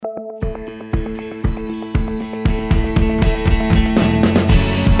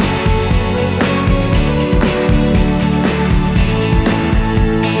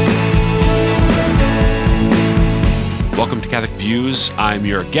News. I'm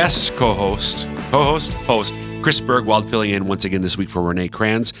your guest, host, Chris Bergwald, filling in once again this week for Renee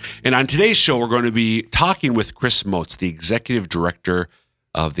Kranz. And on today's show, we're going to be talking with Chris Moats, the executive director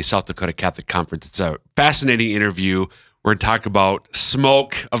of the South Dakota Catholic Conference. It's a fascinating interview. We're going to talk about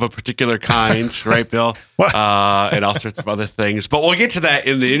smoke of a particular kind, right, Bill? And all sorts of other things. But we'll get to that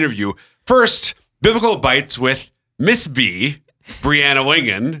in the interview. First, Biblical Bites with Miss B, Brianna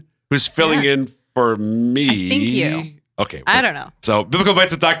Wingen, who's filling in for me. I think you. Okay. I don't know. So, Biblical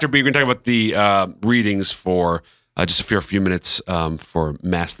Bites with Dr. B. We're going to talk about the readings for just a few minutes for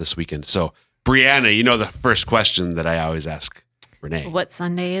Mass this weekend. So, Brianna, you know the first question that I always ask Renee. What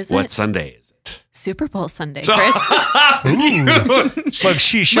Sunday is it? What Sunday is it? Super Bowl Sunday, Chris. Look,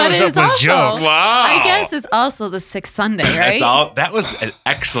 she shows up with also, jokes. Wow. I guess it's also the sixth Sunday, right? That was an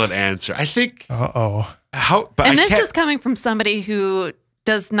excellent answer. I think. Uh-oh. And this is coming from somebody who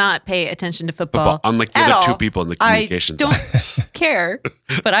does not pay attention to football. Unlike the other two people in the communications office. I don't care,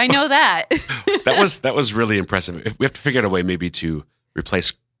 but I know that. That was really impressive. We have to figure out a way maybe to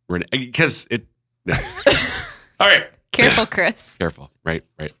replace Renee because it. No. All right. Careful, Chris. Careful. Right.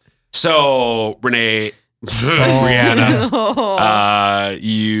 So Renee, Brianna,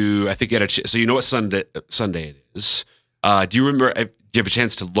 I think you had so you know what Sunday it is. Do you remember? Do you have a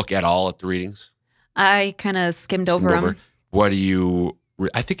chance to look at all at the readings? I kind of skimmed over them. What do you?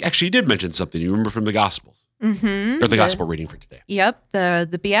 I think actually you did mention something. You remember from the Gospels, or the Gospel reading for today? Yep,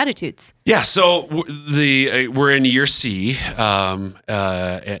 the Beatitudes. Yeah. So we're in year C, for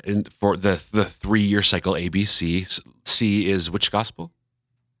the 3-year cycle ABC. C is which Gospel?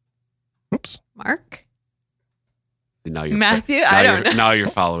 Oops. Mark. Now Matthew. I don't know. Now you're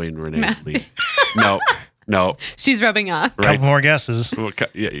following Renee's lead. No. She's rubbing off. Right. Couple more guesses.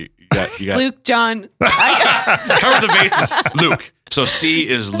 Yeah, you got Luke, John. Just cover the bases. Luke. So C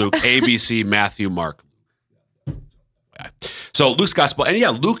is Luke. A, B, C, Matthew, Mark. So Luke's Gospel. And yeah,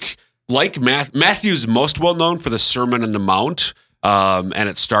 Luke, like Matthew's most well known for the Sermon on the Mount. And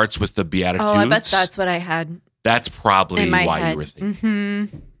it starts with the Beatitudes. Oh, I bet that's what I had. That's probably why you were thinking.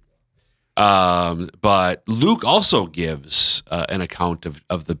 Mm-hmm. But Luke also gives an account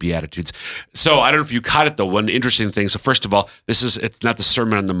of the Beatitudes. So I don't know if you caught it though. One interesting thing. So first of all, it's not the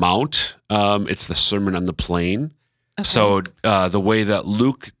Sermon on the Mount. It's the Sermon on the Plain. Okay. So the way that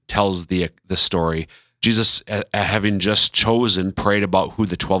Luke tells the story, Jesus, having just prayed about who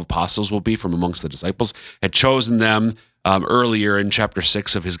the 12 apostles will be from amongst the disciples, had chosen them earlier in chapter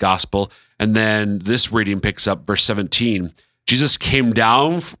 6 of his gospel. And then this reading picks up verse 17. Jesus came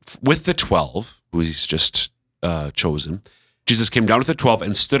down with the 12, who he's just chosen. Jesus came down with the 12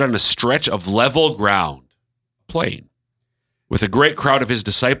 and stood on a stretch of level ground, plain, with a great crowd of his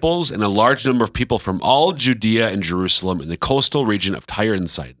disciples and a large number of people from all Judea and Jerusalem in the coastal region of Tyre and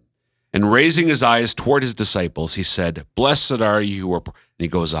Sidon. And raising his eyes toward his disciples, he said, "Blessed are you who are poor." And he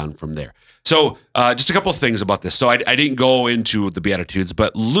goes on from there. So just a couple of things about this. So I didn't go into the Beatitudes,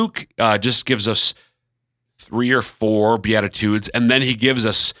 but Luke just gives us 3 or 4 Beatitudes, and then he gives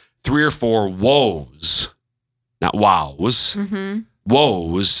us 3 or 4 woes, not wows,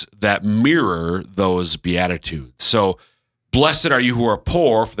 woes that mirror those Beatitudes. So, blessed are you who are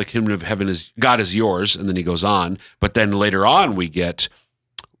poor, for the kingdom of heaven God is yours. And then he goes on. But then later on we get,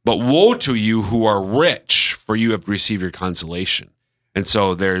 but woe to you who are rich, for you have received your consolation. And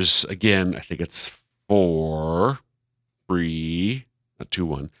so there's, again, I think it's 4, 3, not 2,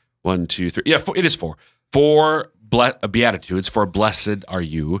 1, 1, 2, 3. Yeah, it is 4. 4 Beatitudes, for blessed are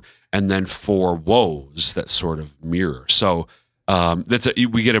you, and then 4 woes that sort of mirror. So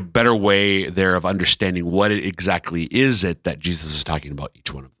we get a better way there of understanding what it exactly is that Jesus is talking about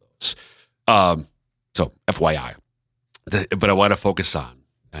each one of those. So FYI. But I want to focus on,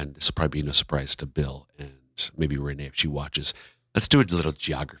 and this will probably be no surprise to Bill and maybe Renee if she watches, let's do a little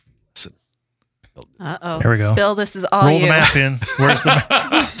geography lesson. Uh-oh. There we go. Bill, this is all Roll you. the map in. Where's the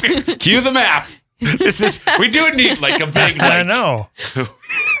map? Cue the map. We do need like a big, I know.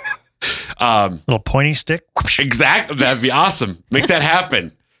 Little pointy stick. Exactly. That'd be awesome. Make that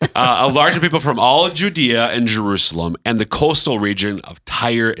happen. A large of people from all of Judea and Jerusalem and the coastal region of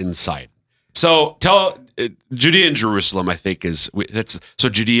Tyre and Sidon. So Judea and Jerusalem, I think so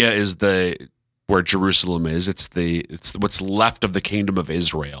Judea is where Jerusalem is. It's what's left of the kingdom of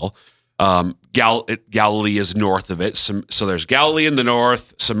Israel. Galilee is north of it. So there's Galilee in the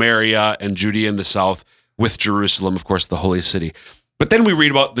north, Samaria, and Judea in the south, with Jerusalem, of course, the holy city. But then we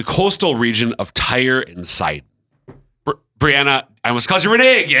read about the coastal region of Tyre and Sidon. Brianna, I almost called you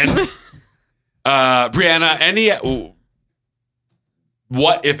Renee again. Brianna,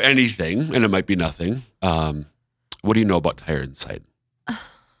 what, if anything, and it might be nothing, what do you know about Tyre and Sidon?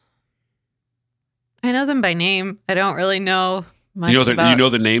 I know them by name. I don't really know much You about. know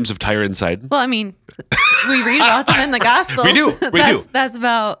the names of Tyre and Sidon? Well, I mean, we read about them in the Gospels. We do. That's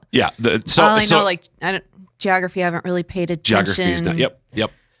about Yeah. all I know. Like geography, I haven't really paid attention. Geography is not.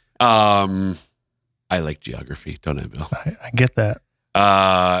 Yep. I like geography, don't I, Bill? I get that.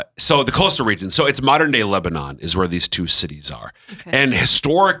 So the coastal region. So it's modern day Lebanon is where these two cities are, Okay. and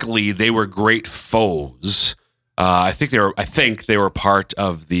historically they were great foes. I think they were part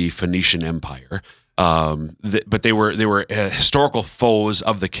of the Phoenician Empire, but they were historical foes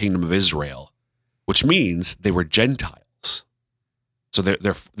of the kingdom of Israel, which means they were Gentiles. So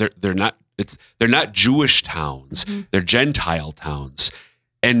they're not Jewish towns; they're Gentile towns,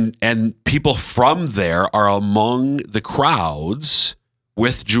 and people from there are among the crowds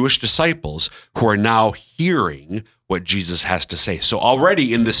with Jewish disciples who are now hearing what Jesus has to say. So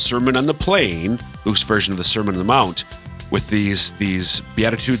already in the Sermon on the Plain, Luke's version of the Sermon on the Mount, with these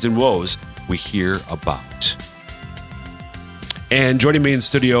Beatitudes and Woes, we hear about. And joining me in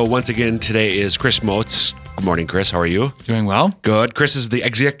studio once again today is Chris Moats. Good morning, Chris. How are you? Doing well. Good. Chris is the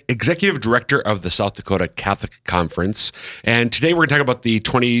executive director of the South Dakota Catholic Conference. And today we're going to talk about the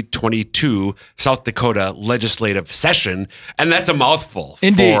 2022 South Dakota legislative session. And that's a mouthful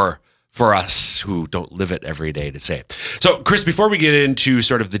for us who don't live it every day to say. So, Chris, before we get into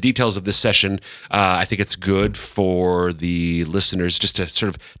sort of the details of this session, I think it's good for the listeners just to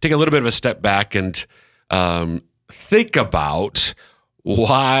sort of take a little bit of a step back and think about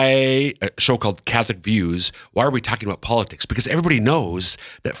why a show called Catholic Views, why are we talking about politics? Because everybody knows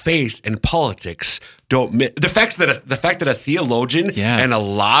that faith and politics don't the fact that a theologian and a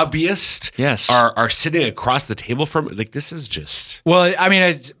lobbyist are sitting across the table from, like, this is just... Well, I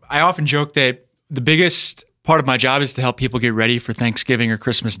mean, I often joke that the biggest part of my job is to help people get ready for Thanksgiving or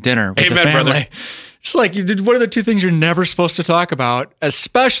Christmas dinner with the family. Brother. Just like, what are the two things you're never supposed to talk about,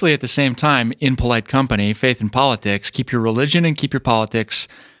 especially at the same time in polite company, faith and politics? Keep your religion and keep your politics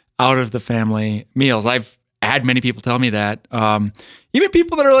out of the family meals. I've had many people tell me that. Even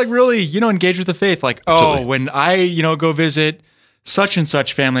people that are like really, engaged with the faith, like, Absolutely. When I, go visit such and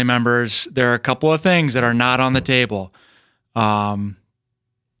such family members, there are a couple of things that are not on the table. What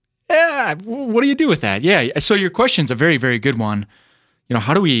do you do with that? Yeah. So your question's a very, very good one.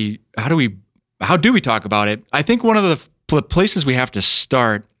 How do we talk about it? I think one of the places we have to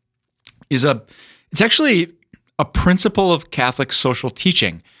start is it's actually a principle of Catholic social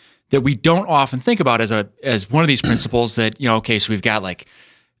teaching that we don't often think about as one of these principles that, so we've got like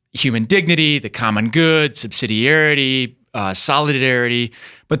human dignity, the common good, subsidiarity, solidarity,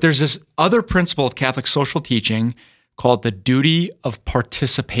 but there's this other principle of Catholic social teaching called the duty of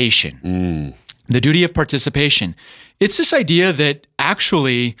participation. The duty of participation. It's this idea that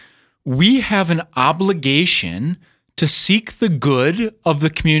actually we have an obligation to seek the good of the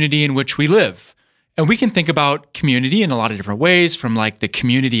community in which we live. And we can think about community in a lot of different ways, from like the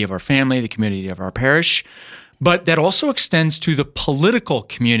community of our family, the community of our parish, but that also extends to the political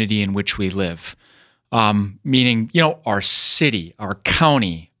community in which we live, meaning, our city, our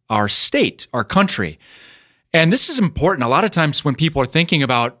county, our state, our country. And this is important. A lot of times when people are thinking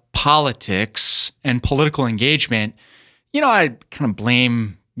about politics and political engagement, I kind of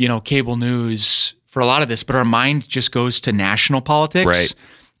blame, cable news for a lot of this, but our mind just goes to national politics. Right.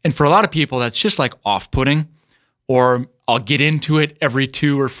 And for a lot of people, that's just like off-putting, or I'll get into it every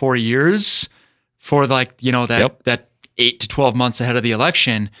 2 or 4 years for like, that 8 to 12 months ahead of the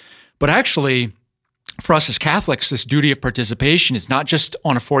election. But actually, for us as Catholics, this duty of participation is not just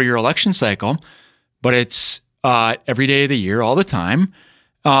on a 4-year election cycle, but it's every day of the year, all the time.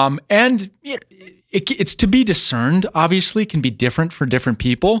 And it's to be discerned, obviously, can be different for different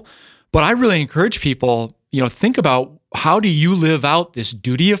people. But I really encourage people, think about, how do you live out this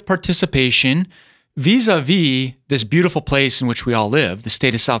duty of participation vis-a-vis this beautiful place in which we all live, the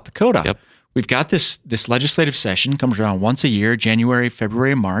state of South Dakota? Yep. We've got this legislative session, comes around once a year, January,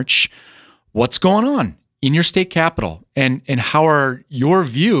 February, March. What's going on in your state capital? And how are your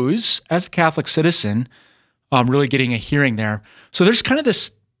views as a Catholic citizen really getting a hearing there? So there's kind of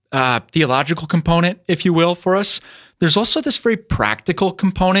this theological component, if you will, for us. There's also this very practical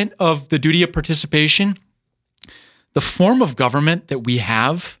component of the duty of participation. The form of government that we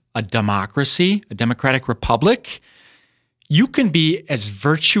have, a democracy, a democratic republic, you can be as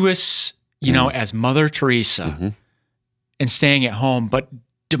virtuous, as Mother Teresa and staying at home, but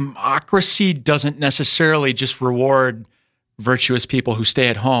democracy doesn't necessarily just reward virtuous people who stay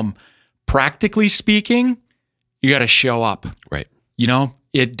at home. Practically speaking, you got to show up. Right.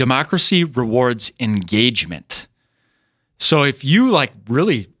 Democracy rewards engagement. So if you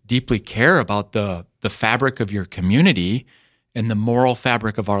really deeply care about the fabric of your community and the moral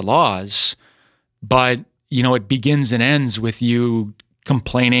fabric of our laws, but it begins and ends with you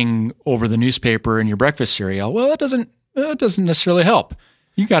complaining over the newspaper and your breakfast cereal. Well, that doesn't necessarily help.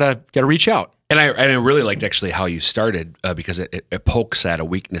 You gotta reach out. And I really liked actually how you started because it pokes at a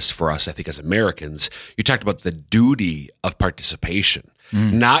weakness for us, I think, as Americans. You talked about the duty of participation,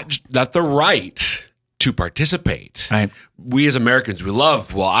 not the right to participate. Right. We as Americans, we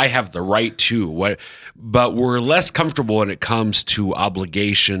love, well, I have the right to, but we're less comfortable when it comes to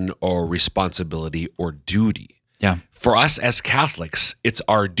obligation or responsibility or duty. Yeah. For us as Catholics, it's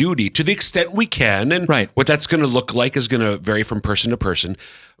our duty to the extent we can. And Right. what that's going to look like is going to vary from person to person.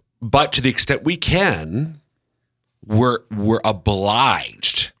 But to the extent we can, we're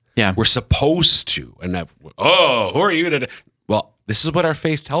obliged. Yeah. We're supposed to. And that, who are you to? Well, this is what our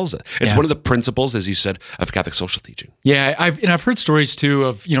faith tells us. It's Yeah. one of the principles, as you said, of Catholic social teaching. Yeah, I've heard stories too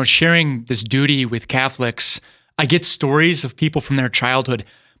of, sharing this duty with Catholics. I get stories of people from their childhood.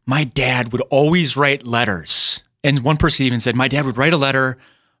 My dad would always write letters. And one person even said, my dad would write a letter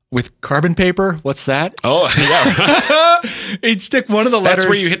with carbon paper. What's that? Oh, yeah. He'd stick one of the letters. That's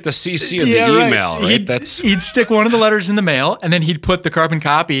where you hit the CC of the email, right? He'd stick one of the letters in the mail, and then he'd put the carbon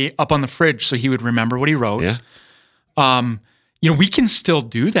copy up on the fridge so he would remember what he wrote. Yeah. We can still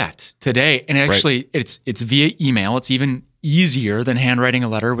do that today. And actually, it's via email. It's even easier than handwriting a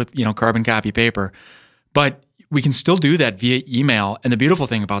letter with, carbon copy paper. But we can still do that via email. And the beautiful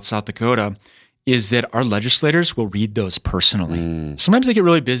thing about South Dakota is that our legislators will read those personally. Sometimes they get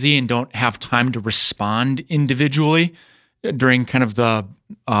really busy and don't have time to respond individually during kind of the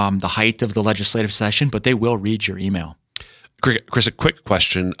height of the legislative session, but they will read your email. Chris, a quick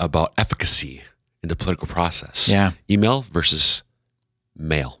question about efficacy in the political process. Yeah. Email versus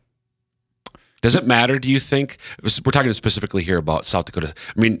mail. Does it matter, do you think? We're talking specifically here about South Dakota.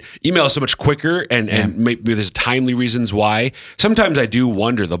 I mean, email is so much quicker, and maybe there's timely reasons why. Sometimes I do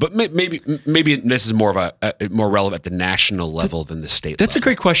wonder, though, but maybe this is more of a more relevant at the national level than the state That's level. a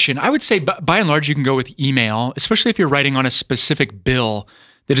great question. I would say, by and large, you can go with email, especially if you're writing on a specific bill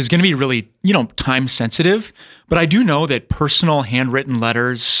that is going to be really, time sensitive. But I do know that personal handwritten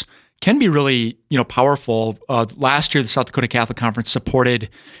letters can be really, powerful. Last year, the South Dakota Catholic Conference supported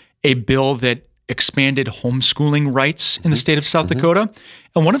a bill that expanded homeschooling rights in the state of South Dakota.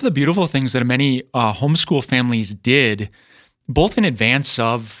 And one of the beautiful things that many homeschool families did, both in advance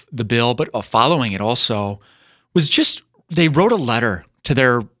of the bill, but following it also, was just they wrote a letter to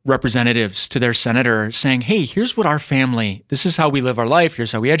their representatives, to their senator, saying, hey, here's what our family, this is how we live our life,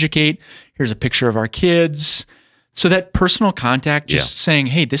 here's how we educate, here's a picture of our kids. So that personal contact, just saying,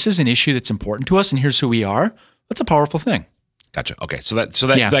 hey, this is an issue that's important to us and here's who we are, that's a powerful thing. Gotcha. Okay, so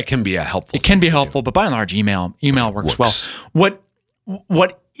that can be a helpful. It can be helpful, but by and large, email works well.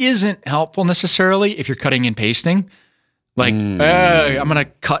 What isn't helpful necessarily if you're cutting and pasting, like I'm going to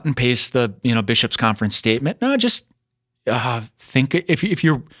cut and paste the bishop's conference statement. No, just think if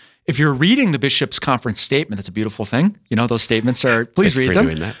you're reading the bishop's conference statement, that's a beautiful thing. Those statements are. Please read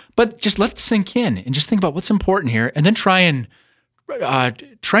them, but just let it sink in and just think about what's important here, and then try and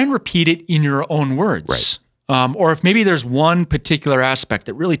repeat it in your own words. Right. Or if maybe there's one particular aspect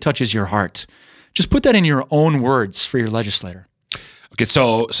that really touches your heart, just put that in your own words for your legislator. Okay,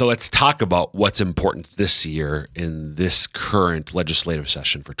 so let's talk about what's important this year in this current legislative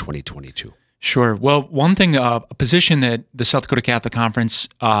session for 2022. Sure. Well, one thing, a position that the South Dakota Catholic Conference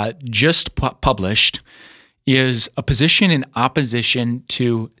just published is a position in opposition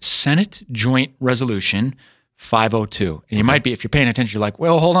to Senate Joint Resolution 502. And you might be, if you're paying attention, you're like,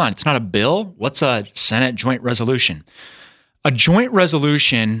 well, hold on, it's not a bill. What's a Senate Joint Resolution? A joint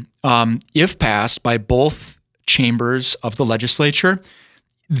resolution, if passed by both chambers of the legislature,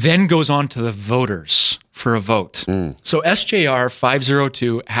 then goes on to the voters for a vote. So SJR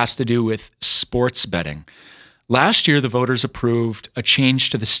 502 has to do with sports betting. Last year, the voters approved a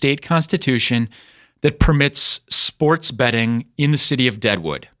change to the state constitution that permits sports betting in the city of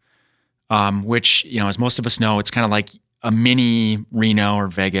Deadwood. Which, as most of us know, it's kind of like a mini Reno or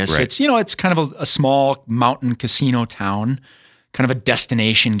Vegas. Right. It's kind of a small mountain casino town, kind of a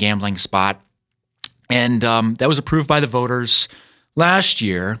destination gambling spot. And that was approved by the voters last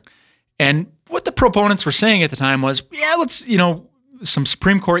year. And what the proponents were saying at the time was, let's, some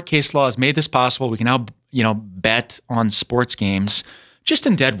Supreme Court case law has made this possible. We can now, bet on sports games just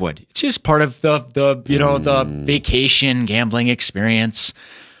in Deadwood. It's just part of the vacation gambling experience.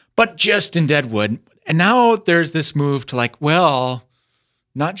 But just in Deadwood. And now there's this move to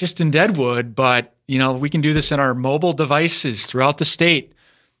not just in Deadwood, but, we can do this in our mobile devices throughout the state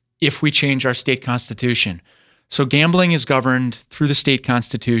if we change our state constitution. So gambling is governed through the state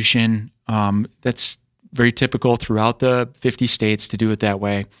constitution. That's very typical throughout the 50 states to do it that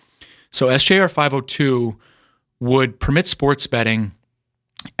way. So SJR 502 would permit sports betting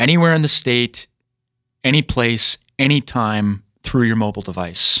anywhere in the state, any place, anytime through your mobile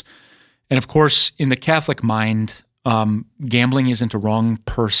device. And of course, in the Catholic mind, gambling isn't wrong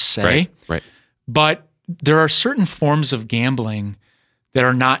per se. Right. But there are certain forms of gambling that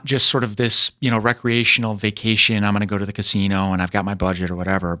are not just sort of this, recreational vacation. I'm going to go to the casino and I've got my budget or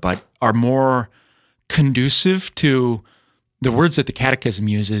whatever, but are more conducive to the words that the Catechism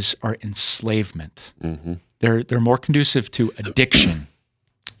uses are enslavement. Mm-hmm. They're more conducive to addiction.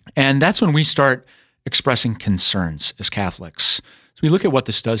 And that's when we start expressing concerns as Catholics. So we look at what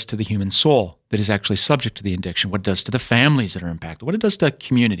this does to the human soul that is actually subject to the addiction, what it does to the families that are impacted, what it does to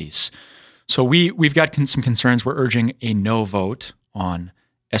communities. So we've got some concerns. We're urging a no vote on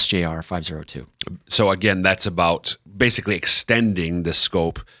SJR 502. So again, that's about basically extending the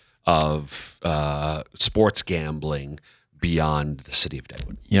scope of sports gambling beyond the city of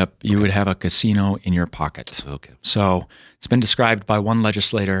Deadwood. Yep, you would have a casino in your pocket. Okay. So it's been described by one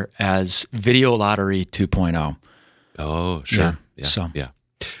legislator as video lottery 2.0. Oh, sure. Yeah.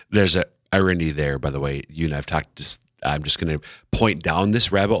 There's an irony there, by the way. You and I have talked. I'm just going to point down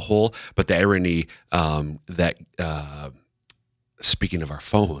this rabbit hole, but the irony that speaking of our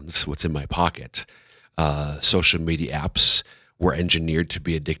phones, what's in my pocket, social media apps were engineered to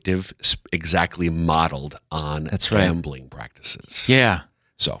be addictive, exactly modeled on gambling practices. Yeah.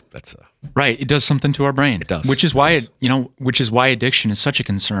 So that's right. It does something to our brain. It does. Which is why addiction is such a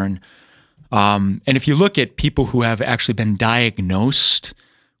concern. And if you look at people who have actually been diagnosed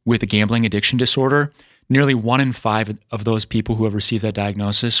with a gambling addiction disorder, nearly 1 in 5 of those people who have received that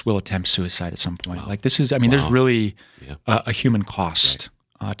diagnosis will attempt suicide at some point. Wow. There's really a human cost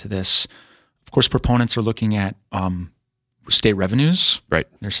to this. Of course, proponents are looking at state revenues. Right.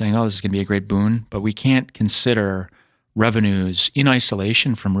 They're saying, this is going to be a great boon, but we can't consider revenues in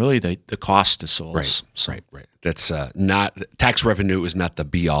isolation from really the cost to souls. Right. That's not, tax revenue is not the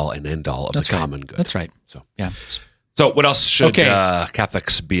be all and end all of the common good. That's right. So, yeah. So what else should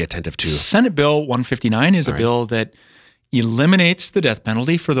Catholics be attentive to? Some Bill 159 is a bill that eliminates the death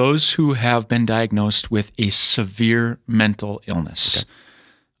penalty for those who have been diagnosed with a severe mental illness.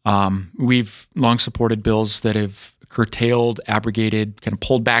 Okay. We've long supported bills that have curtailed, abrogated, kind of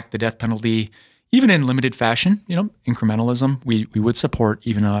pulled back the death penalty, even in limited fashion, incrementalism. We would support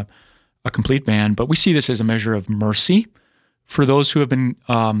even a complete ban, but we see this as a measure of mercy for those who have been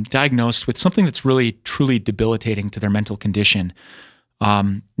diagnosed with something that's really, truly debilitating to their mental condition.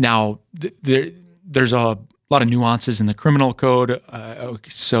 Now, there's a lot of nuances in the criminal code,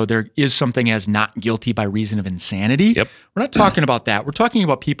 so there is something as not guilty by reason of insanity. Yep. We're not talking about that. We're talking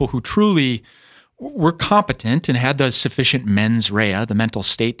about people who truly were competent and had the sufficient mens rea, the mental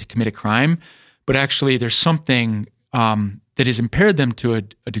state to commit a crime, but actually there's something that has impaired them to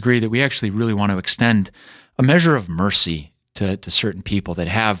a degree that we actually really want to extend a measure of mercy to certain people that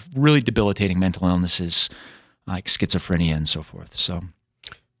have really debilitating mental illnesses like schizophrenia and so forth. So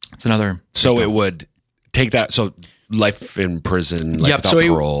it's another. So it would take that. So life in prison, life without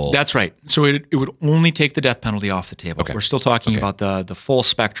parole. That's right. So it would only take the death penalty off the table. Okay. We're still talking about the full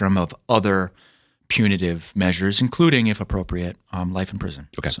spectrum of other punitive measures, including, if appropriate, life in prison.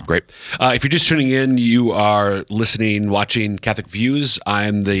 Okay, great. If you're just tuning in, you are listening, watching Catholic Views.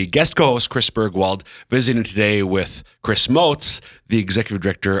 I'm the guest co-host, Chris Bergwald, visiting today with Chris Moats, the executive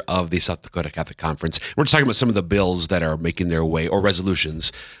director of the South Dakota Catholic Conference. We're just talking about some of the bills that are making their way, or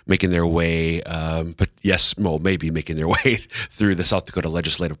resolutions making their way, maybe making their way through the South Dakota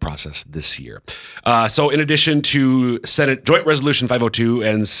legislative process this year. So in addition to Senate Joint Resolution 502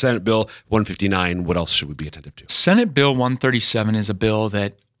 and Senate Bill 159, what else should we be attentive to? Senate Bill 137 is a bill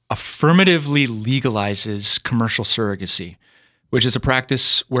that affirmatively legalizes commercial surrogacy, which is a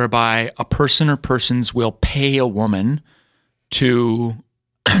practice whereby a person or persons will pay a woman to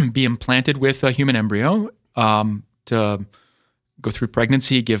be implanted with a human embryo, to go through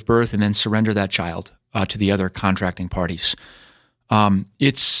pregnancy, give birth, and then surrender that child to the other contracting parties.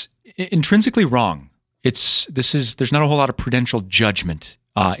 It's intrinsically wrong. There's not a whole lot of prudential judgment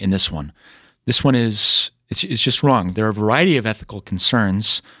in this one. This one is just wrong. There are a variety of ethical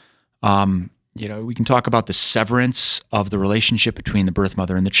concerns. We can talk about the severance of the relationship between the birth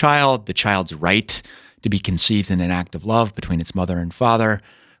mother and the child's right to be conceived in an act of love between its mother and father.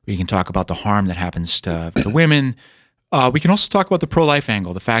 We can talk about the harm that happens to women. We can also talk about the pro-life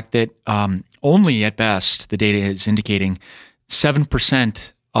angle, the fact that only at best the data is indicating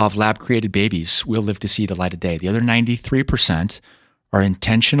 7% of lab-created babies will live to see the light of day. The other 93% are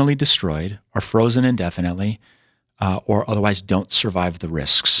intentionally destroyed, are frozen indefinitely, or otherwise don't survive the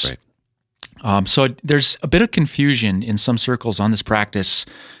risks. Right. So there's a bit of confusion in some circles on this practice.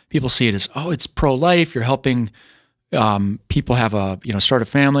 People see it as, oh, it's pro-life. You're helping people have start a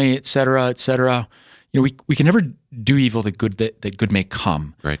family, et cetera, et cetera. We can never do evil that good may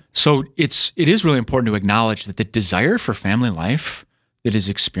come. Right. So it is really important to acknowledge that the desire for family life that is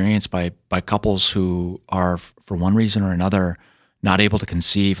experienced by couples who are, for one reason or another, not able to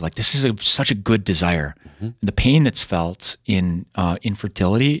conceive, like this is such a good desire. Mm-hmm. The pain that's felt in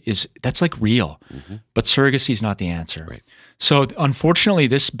infertility that's like real, but surrogacy is not the answer. Right. So unfortunately,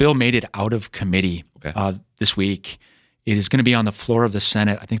 this bill made it out of committee this week. It is going to be on the floor of the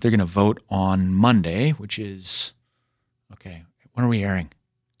Senate. I think they're going to vote on Monday, which is, when are we airing?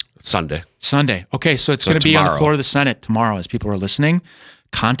 Sunday. Okay, so it's going to be on the floor of the Senate tomorrow. As people are listening,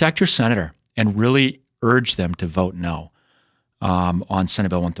 contact your senator and really urge them to vote no on Senate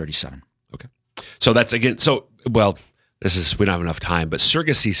Bill 137. Okay. So that's again. We don't have enough time, but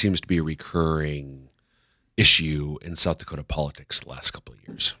surrogacy seems to be a recurring issue in South Dakota politics the last couple of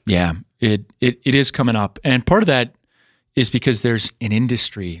years. Yeah, it is coming up, and part of that is because there's an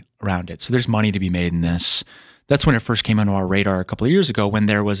industry around it. So there's money to be made in this. That's when it first came onto our radar a couple of years ago, when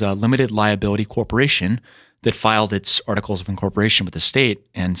there was a limited liability corporation that filed its articles of incorporation with the state,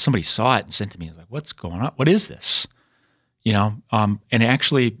 and somebody saw it and said to me, like, what's going on? What is this? And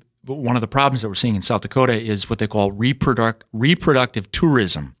actually one of the problems that we're seeing in South Dakota is what they call reproductive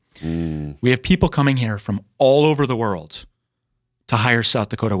tourism. We have people coming here from all over the world to hire South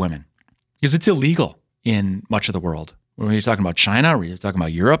Dakota women because it's illegal in much of the world. When you're talking about China, or you're talking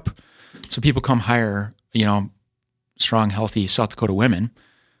about Europe, so people come hire, strong, healthy South Dakota women,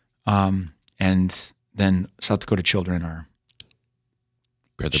 and then South Dakota children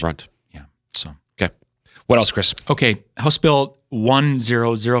bear the brunt. Yeah. So okay, what else, Chris? Okay, House Bill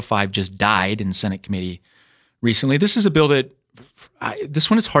 1005 just died in Senate committee recently. This is a bill that this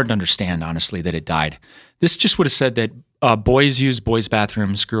one is hard to understand, honestly, that it died. This just would have said that boys use boys'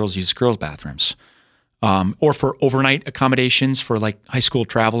 bathrooms, girls use girls' bathrooms. Or for overnight accommodations for like high school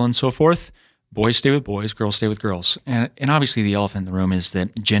travel and so forth, boys stay with boys, girls stay with girls. And obviously the elephant in the room is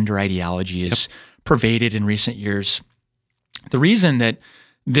that gender ideology is pervaded in recent years. The reason that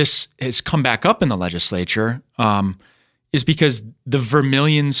this has come back up in the legislature is because the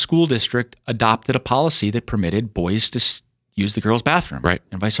Vermilion School District adopted a policy that permitted boys to use the girls' bathroom, right,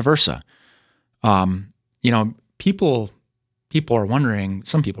 and vice versa. People are wondering,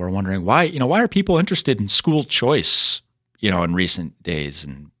 some people are wondering why are people interested in school choice, in recent days?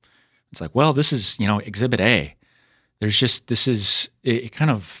 And it's like, well, this is, Exhibit A. It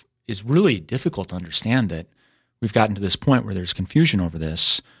kind of is really difficult to understand that we've gotten to this point where there's confusion over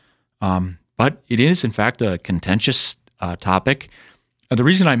this. But it is, in fact, a contentious topic. The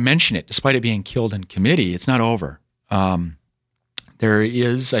reason I mention it, despite it being killed in committee, it's not over. There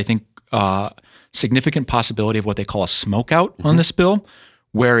is, I think, significant possibility of what they call a smokeout on this bill,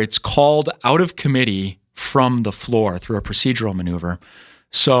 where it's called out of committee from the floor through a procedural maneuver.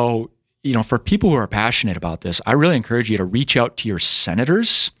 So, for people who are passionate about this, I really encourage you to reach out to your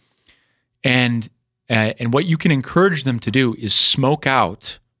senators, and what you can encourage them to do is smoke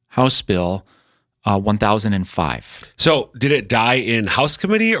out House Bill 1005. So did it die in House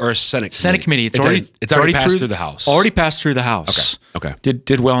committee or Senate committee? Senate committee. It's already passed through the House. Already passed through the House. Okay.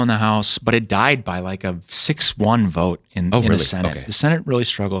 Did well in the House, but it died by like a 6-1 vote in the Senate. Okay. The Senate really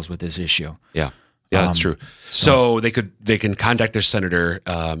struggles with this issue. Yeah, that's true. So they can contact their senator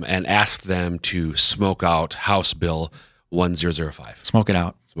and ask them to smoke out House Bill 1005. Smoke it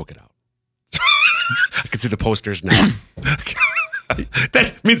out. I can see the posters now.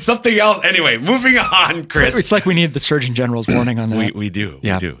 That means something else. Anyway, moving on, Chris. It's like we need the Surgeon General's warning on that. We do.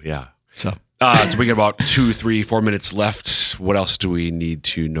 Yeah. We do. Yeah. So we got about 2, 3, 4 minutes left. What else do we need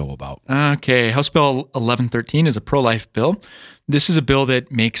to know about? Okay. House Bill 1113 is a pro-life bill. This is a bill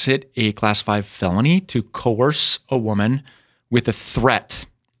that makes it a Class 5 felony to coerce a woman with a threat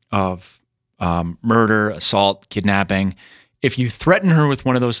of murder, assault, kidnapping. If you threaten her with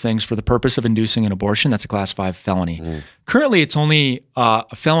one of those things for the purpose of inducing an abortion, that's a Class 5 felony. Currently, it's only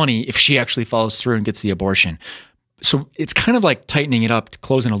a felony if she actually follows through and gets the abortion. So it's kind of like tightening it up,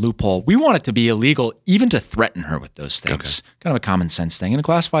 closing a loophole. We want it to be illegal even to threaten her with those things. Kind of a common sense thing. And a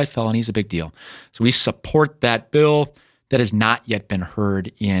Class 5 felony is a big deal. So we support that bill. That has not yet been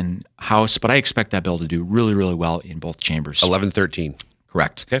heard in House, but I expect that bill to do really, really well in both chambers. 1113.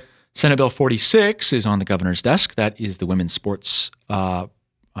 Correct. Okay. Senate Bill 46 is on the governor's desk. That is the women's sports,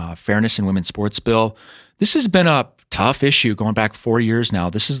 fairness in women's sports bill. This has been a tough issue going back 4 years now.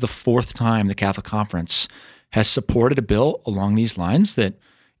 This is the fourth time the Catholic Conference has supported a bill along these lines that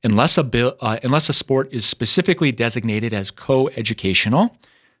unless a sport is specifically designated as co-educational,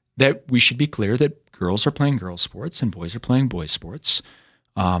 that we should be clear that girls are playing girls sports and boys are playing boys sports,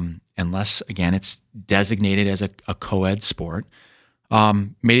 unless, again, it's designated as a co-ed sport.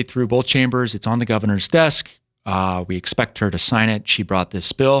 Made it through both chambers. It's on the governor's desk. We expect her to sign it. She brought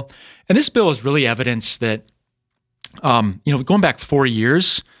this bill. And this bill is really evidence that, going back 4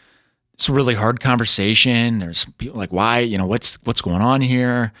 years, it's a really hard conversation. There's people like, why, what's going on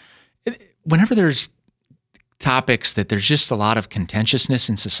here? Whenever there's topics that there's just a lot of contentiousness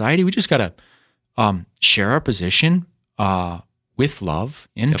in society, we just got to share our position with love,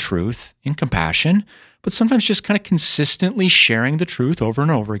 in truth, in compassion, but sometimes just kind of consistently sharing the truth over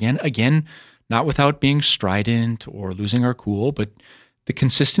and over again. Again, not without being strident or losing our cool, but the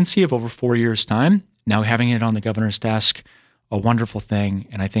consistency of over 4 years' time, now having it on the governor's desk, a wonderful thing.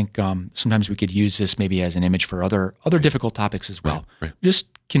 And I think sometimes we could use this maybe as an image for other difficult topics as well. Right. Just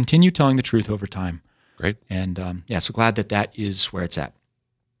continue telling the truth over time. Great. And so glad that is where it's at.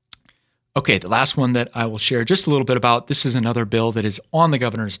 Okay, the last one that I will share just a little bit about, this is another bill that is on the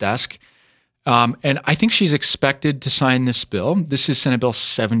governor's desk. And I think she's expected to sign this bill. This is Senate Bill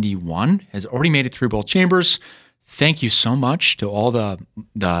 71, has already made it through both chambers. Thank you so much to all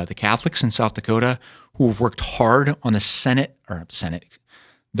the Catholics in South Dakota who have worked hard on the South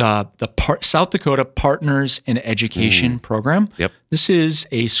Dakota Partners in Education program. Yep. This is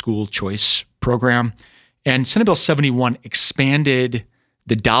a school choice program. And Senate Bill 71 expanded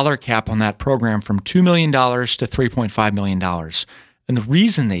the dollar cap on that program from $2 million to $3.5 million. And the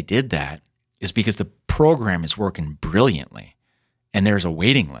reason they did that is because the program is working brilliantly. And there's a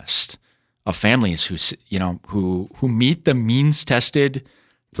waiting list of families who meet the means-tested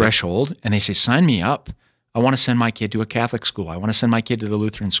threshold, and they say, sign me up. I want to send my kid to a Catholic school. I want to send my kid to the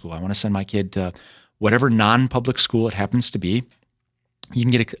Lutheran school. I want to send my kid to whatever non-public school it happens to be. You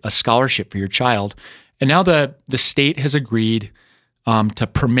can get a scholarship for your child. And now the state has agreed to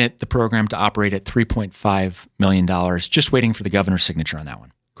permit the program to operate at $3.5 million, just waiting for the governor's signature on that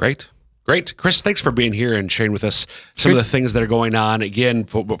one. Great. Chris, thanks for being here and sharing with us some of the things that are going on. Again,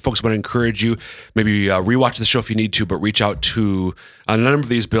 folks want to encourage you, maybe rewatch the show if you need to, but reach out to a number of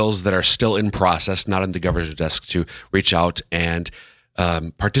these bills that are still in process, not on the governor's desk, to reach out and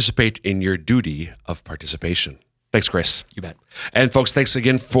participate in your duty of participation. Thanks, Chris. You bet. And folks, thanks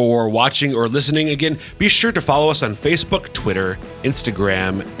again for watching or listening. Again, be sure to follow us on Facebook, Twitter,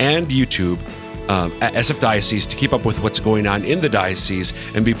 Instagram, and YouTube at SF Diocese to keep up with what's going on in the diocese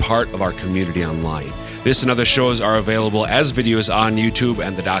and be part of our community online. This and other shows are available as videos on YouTube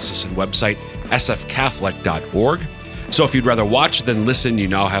and the diocesan website, sfcatholic.org. So if you'd rather watch than listen, you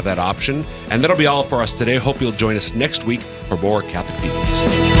now have that option. And that'll be all for us today. Hope you'll join us next week for more Catholic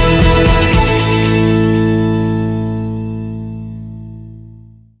Peoples.